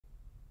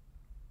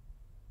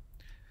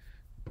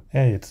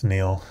Hey, it's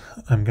Neil.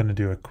 I'm going to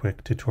do a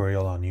quick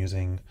tutorial on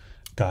using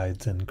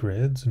guides and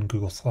grids in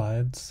Google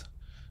Slides.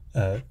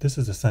 This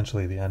is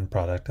essentially the end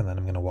product, and then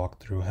I'm going to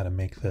walk through how to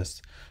make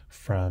this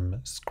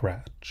from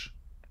scratch.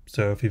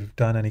 So if you've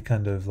done any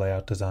kind of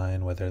layout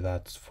design, whether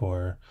that's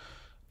for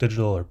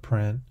digital or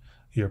print,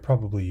 you're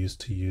probably used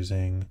to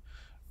using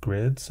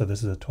grids. So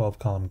this is a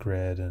 12-column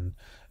grid, and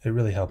it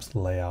really helps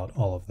lay out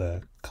all of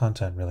the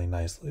content really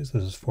nicely. So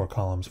this is 4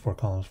 columns, 4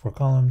 columns, 4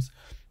 columns.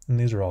 And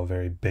these are all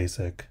very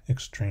basic,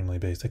 extremely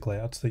basic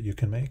layouts that you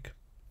can make.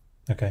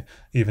 Okay,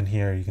 even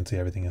here you can see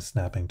everything is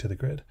snapping to the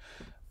grid.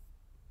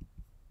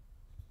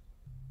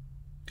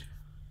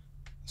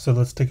 So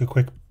let's take a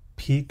quick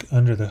peek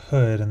under the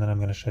hood, and then I'm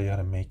going to show you how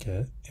to make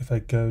it. If I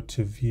go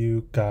to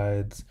View,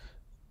 Guides,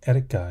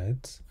 Edit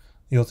Guides,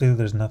 you'll see that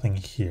there's nothing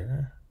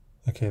here.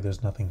 Okay,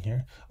 there's nothing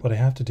here. What I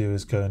have to do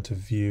is go into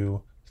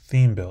View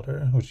Theme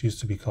Builder, which used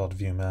to be called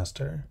View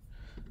Master.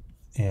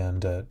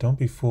 And don't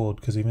be fooled,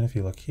 because even if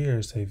you look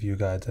here, say View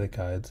Guides, Edit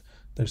Guides,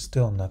 there's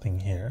still nothing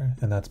here.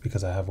 And that's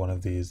because I have one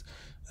of these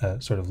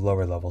sort of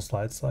lower level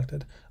slides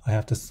selected. I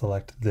have to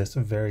select this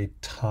very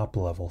top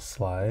level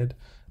slide,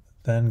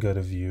 then go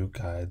to View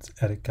Guides,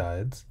 Edit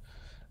Guides,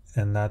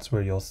 and that's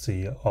where you'll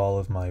see all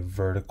of my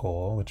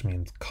vertical, which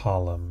means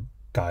column,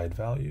 guide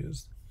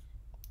values.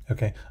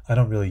 Okay, I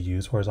don't really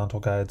use horizontal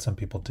guides. Some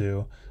people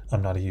do.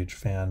 I'm not a huge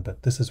fan,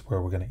 but this is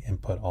where we're going to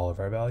input all of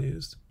our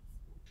values.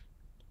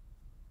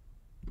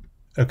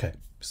 Okay,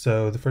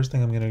 so the first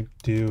thing I'm going to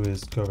do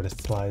is go over to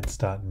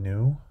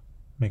slides.new,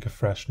 make a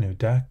fresh new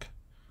deck,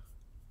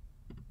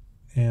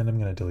 and I'm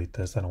going to delete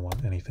this. I don't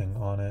want anything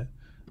on it.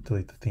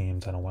 Delete the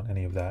themes. I don't want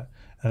any of that.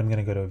 And I'm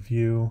going to go to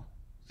View,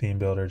 Theme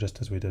Builder,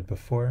 just as we did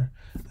before,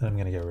 and I'm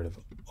going to get rid of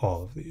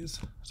all of these.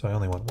 So I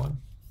only want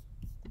one.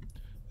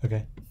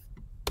 Okay,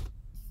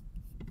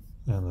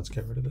 and let's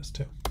get rid of this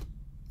too.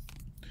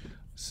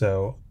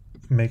 So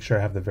make sure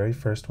I have the very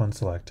first one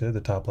selected, the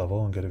top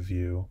level, and go to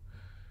View,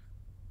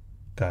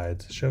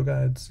 Guides, Show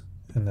Guides,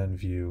 and then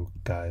View,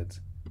 Guides,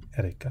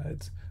 Edit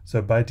Guides.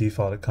 So by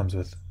default it comes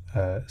with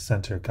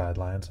center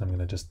guidelines. I'm going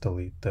to just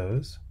delete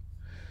those.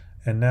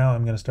 And now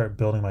I'm going to start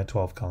building my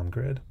 12-column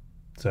grid.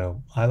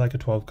 So I like a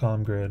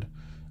 12-column grid.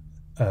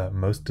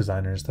 Most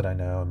designers that I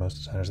know and most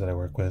designers that I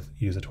work with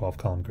use a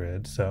 12-column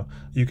grid. So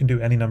you can do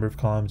any number of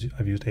columns.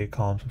 I've used 8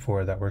 columns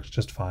before. That works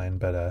just fine.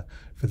 But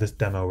for this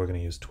demo, we're going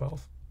to use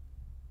 12.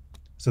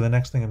 So the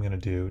next thing I'm going to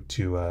do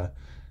to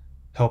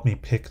help me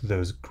pick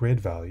those grid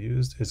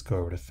values is go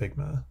over to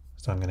Figma.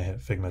 So I'm going to hit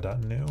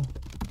figma.new.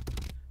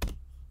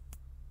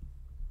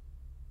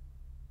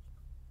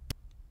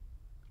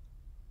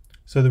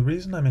 So the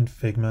reason I'm in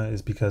Figma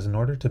is because in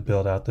order to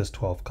build out this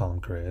 12-column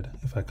grid,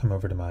 if I come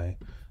over to my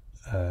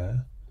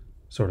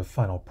sort of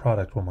final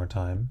product one more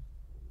time,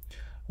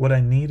 what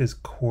I need is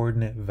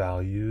coordinate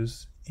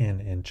values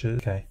in inches,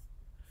 okay?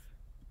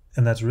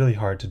 And that's really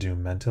hard to do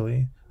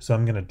mentally. So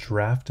I'm going to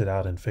draft it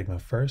out in Figma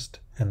first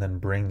and then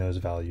bring those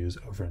values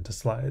over into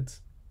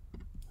slides.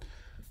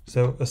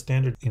 So a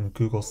standard in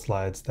Google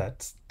Slides,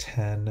 that's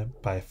 10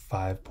 by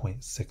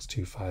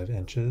 5.625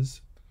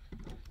 inches.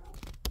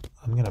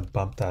 I'm going to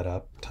bump that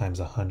up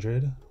times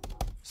 100,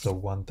 so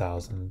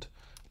 1,000,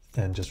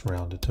 and just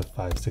round it to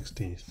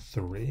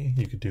 563.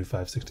 You could do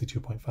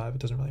 562.5, it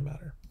doesn't really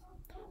matter.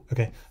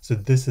 Okay, so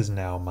this is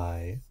now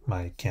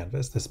my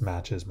canvas. This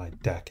matches my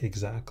deck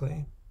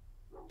exactly.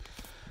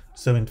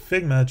 So in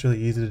Figma, it's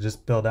really easy to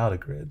just build out a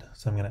grid.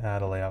 So I'm going to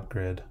add a layout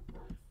grid,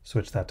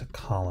 switch that to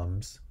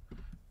columns,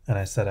 and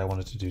I said I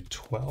wanted to do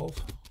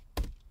 12.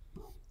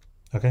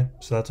 Okay,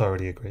 so that's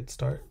already a great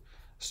start.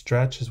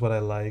 Stretch is what I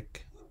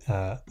like.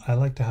 I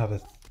like to have a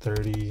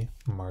 30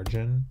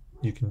 margin.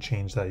 You can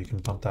change that. You can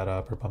bump that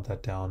up or bump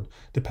that down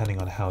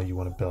depending on how you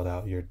want to build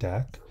out your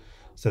deck.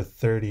 So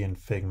 30 in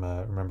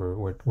Figma, remember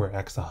we're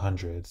x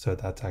 100, so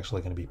that's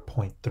actually going to be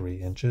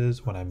 0.3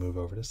 inches when I move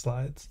over to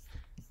slides.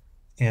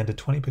 And a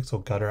 20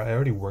 pixel gutter, I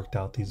already worked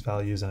out these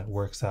values and it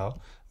works out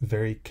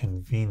very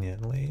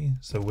conveniently.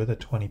 So with a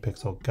 20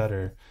 pixel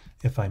gutter,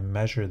 if I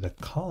measure the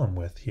column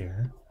width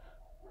here,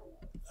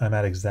 I'm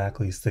at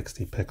exactly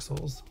 60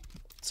 pixels.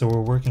 So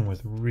we're working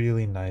with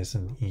really nice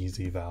and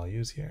easy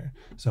values here.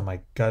 So my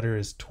gutter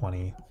is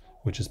 20,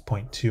 which is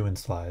 0.2 in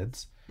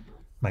slides.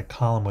 My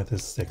column width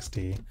is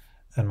 60,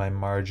 and my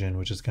margin,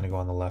 which is going to go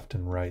on the left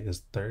and right,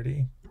 is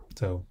 30.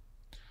 So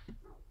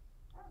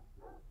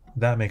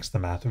that makes the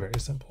math very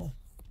simple.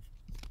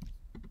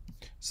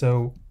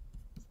 So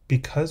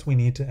because we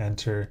need to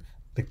enter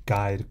the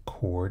guide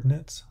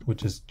coordinates,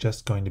 which is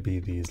just going to be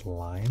these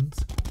lines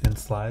in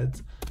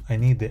slides, I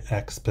need the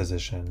X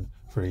position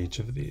for each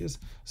of these.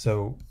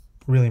 So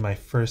really my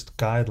first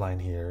guideline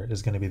here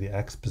is going to be the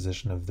X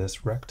position of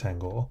this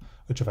rectangle,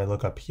 which if I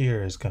look up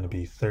here is going to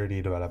be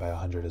 30 divided by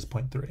 100 is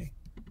 0.3.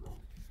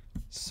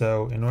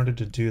 So in order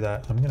to do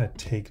that, I'm going to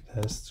take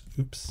this,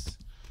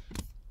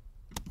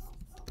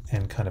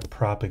 and kind of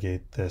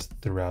propagate this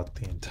throughout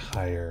the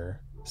entire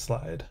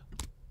slide.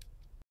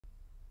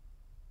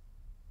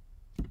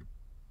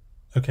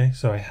 Okay,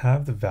 so I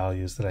have the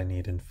values that I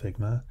need in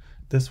Figma.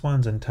 This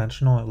one's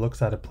intentional, it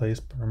looks out of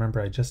place, but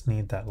remember I just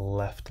need that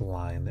left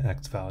line, the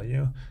x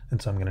value, and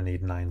so I'm going to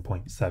need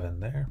 9.7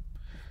 there.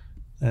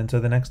 And so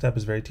the next step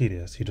is very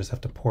tedious. You just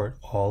have to port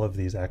all of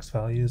these x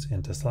values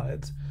into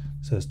slides.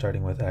 So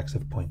starting with x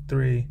of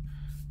 0.3,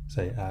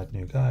 say add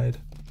new guide,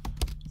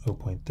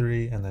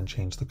 0.3, and then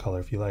change the color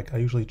if you like. I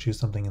usually choose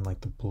something in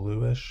like the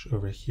bluish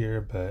over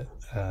here, but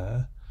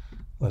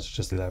let's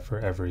just do that for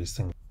every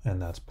single, and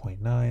that's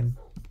 0.9.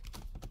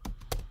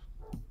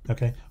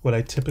 Okay, what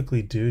I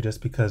typically do,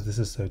 just because this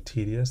is so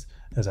tedious,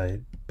 is I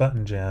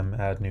button jam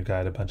add new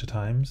guide a bunch of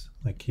times,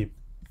 like keep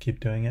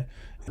doing it,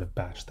 and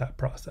batch that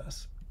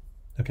process.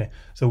 Okay,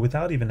 so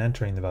without even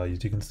entering the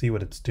values, you can see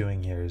what it's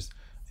doing here is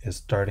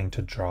starting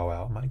to draw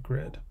out my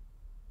grid.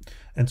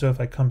 And so if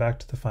I come back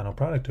to the final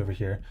product over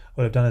here,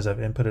 what I've done is I've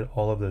inputted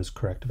all of those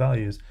correct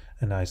values,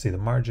 and now I see the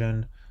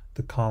margin,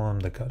 the column,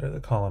 the gutter, the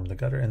column, the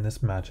gutter, and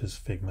this matches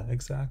Figma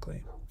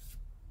exactly.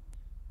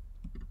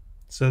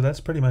 So that's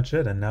pretty much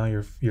it, and now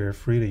you're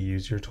free to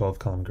use your 12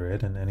 column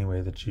grid in any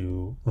way that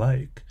you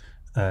like.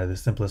 The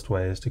simplest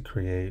way is to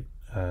create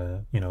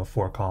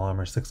 4 column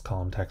or 6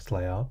 column text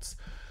layouts.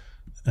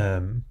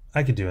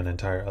 I could do an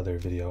entire other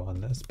video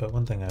on this, but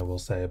one thing I will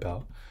say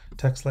about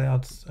text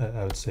layouts,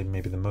 I would say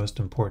maybe the most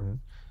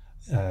important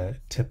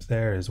tip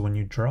there is when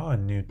you draw a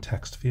new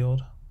text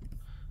field,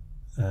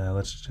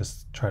 let's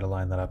just try to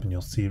line that up, and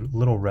you'll see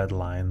little red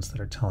lines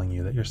that are telling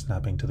you that you're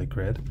snapping to the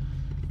grid.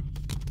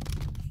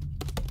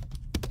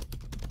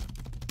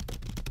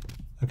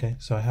 Okay,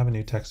 so I have a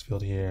new text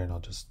field here, and I'll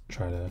just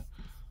try to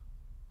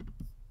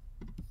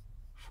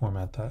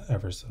format that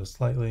ever so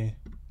slightly.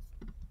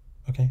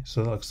 Okay,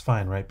 so that looks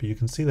fine, right? But you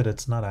can see that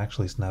it's not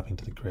actually snapping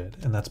to the grid,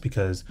 and that's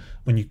because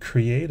when you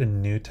create a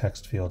new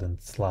text field in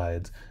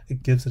slides,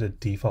 it gives it a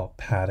default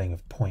padding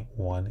of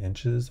 0.1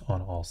 inches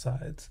on all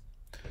sides.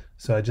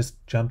 So I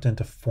just jumped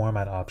into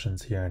format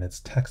options here, and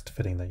it's text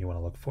fitting that you want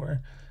to look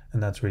for,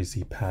 and that's where you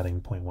see padding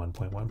 0.1,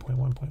 0.1,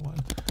 0.1,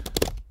 0.1.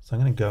 So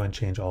I'm going to go and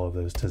change all of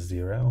those to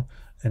 0,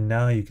 and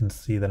now you can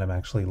see that I'm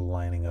actually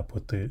lining up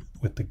with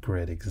the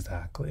grid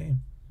exactly.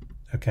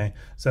 Okay,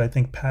 so I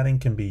think padding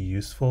can be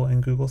useful in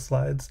Google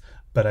Slides,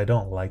 but I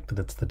don't like that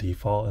it's the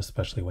default,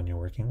 especially when you're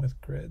working with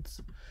grids.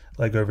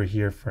 Like over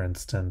here, for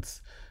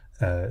instance,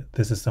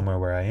 this is somewhere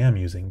where I am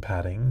using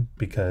padding,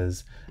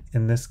 because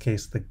in this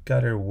case the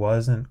gutter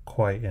wasn't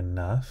quite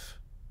enough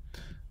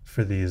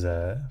for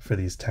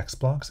these text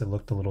blocks. It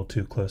looked a little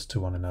too close to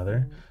one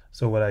another.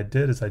 So what I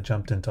did is I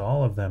jumped into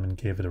all of them and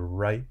gave it a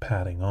right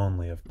padding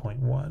only of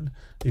 0.1.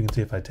 You can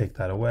see if I take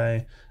that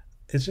away,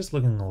 it's just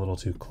looking a little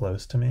too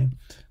close to me.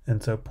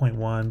 And so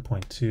 0.1,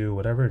 0.2,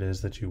 whatever it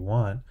is that you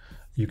want,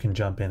 you can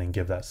jump in and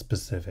give that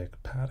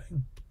specific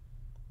padding.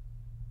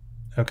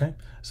 Okay,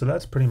 so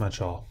that's pretty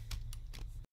much all.